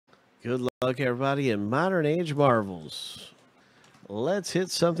Good luck, everybody, in Modern Age Marvels. Let's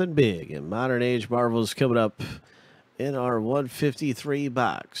hit something big. And Modern Age Marvels coming up in our 153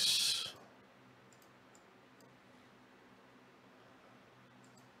 box.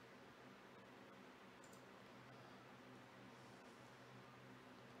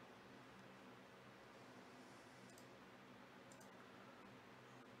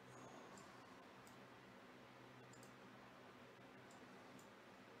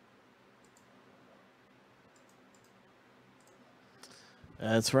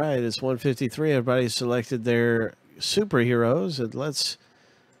 That's right. It's 153. Everybody selected their superheroes. And let's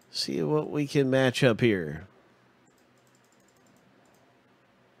see what we can match up here.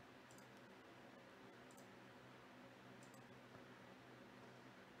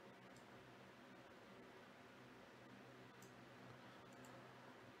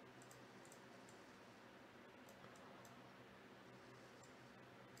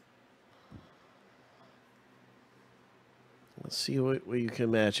 Let's see what you can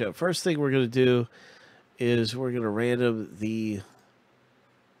match up. First thing we're going to do is we're going to random the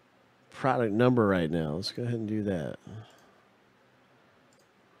product number right now. Let's go ahead and do that.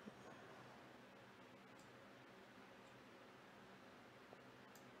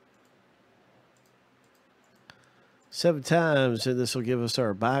 Seven times, and this will give us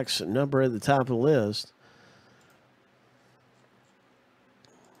our box number at the top of the list.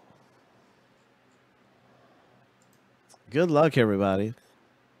 Good luck, everybody.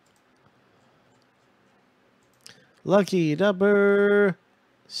 Lucky number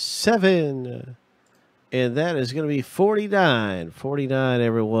 7. And that is going to be 49. 49,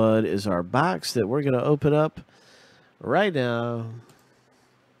 everyone, is our box that we're going to open up right now.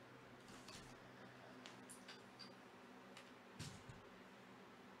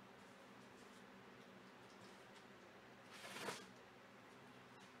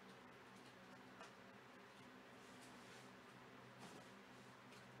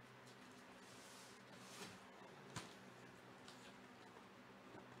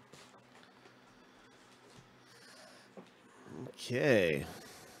 Okay.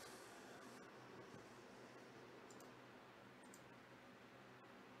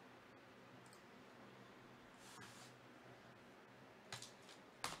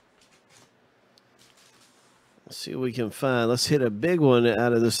 Let's see what we can find. Let's hit a big one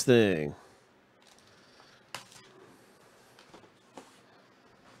out of this thing.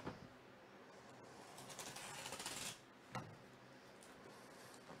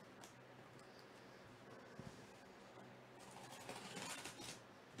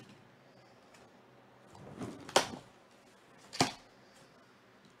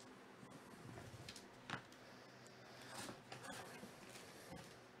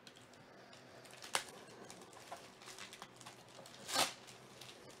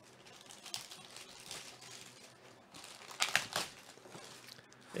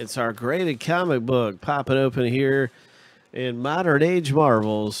 It's our graded comic book popping open here in Modern Age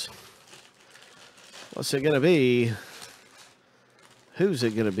Marvels. What's it going to be? Who's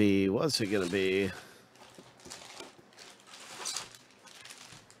it going to be? What's it going to be?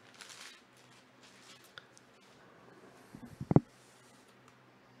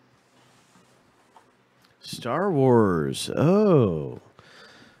 Star Wars. Oh,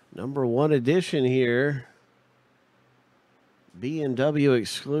 #1 edition here. B&W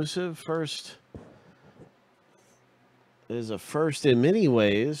exclusive. First is a first in many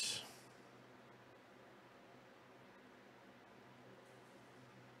ways.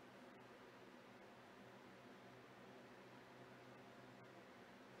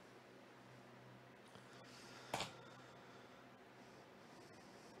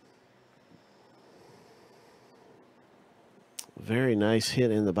 Very nice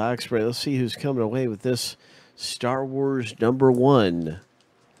hit in the box break. Let's see who's coming away with this Star Wars #1.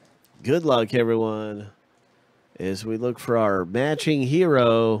 Good luck, everyone, as we look for our matching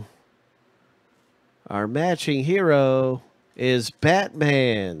hero. Our matching hero is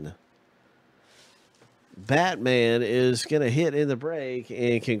Batman. Batman is going to hit in the break,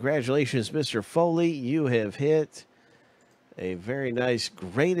 and congratulations, Mr. Foley. You have hit a very nice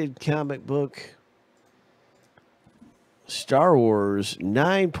graded comic book. Star Wars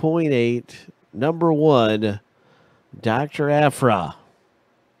 9.8, #1, Dr. Aphra.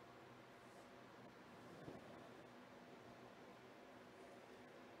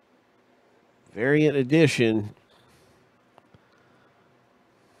 Variant edition.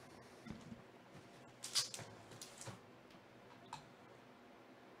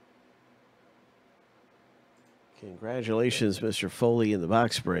 Congratulations, Mr. Foley, in the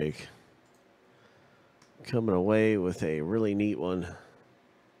box break. Coming away with a really neat one.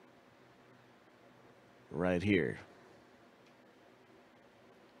 right here.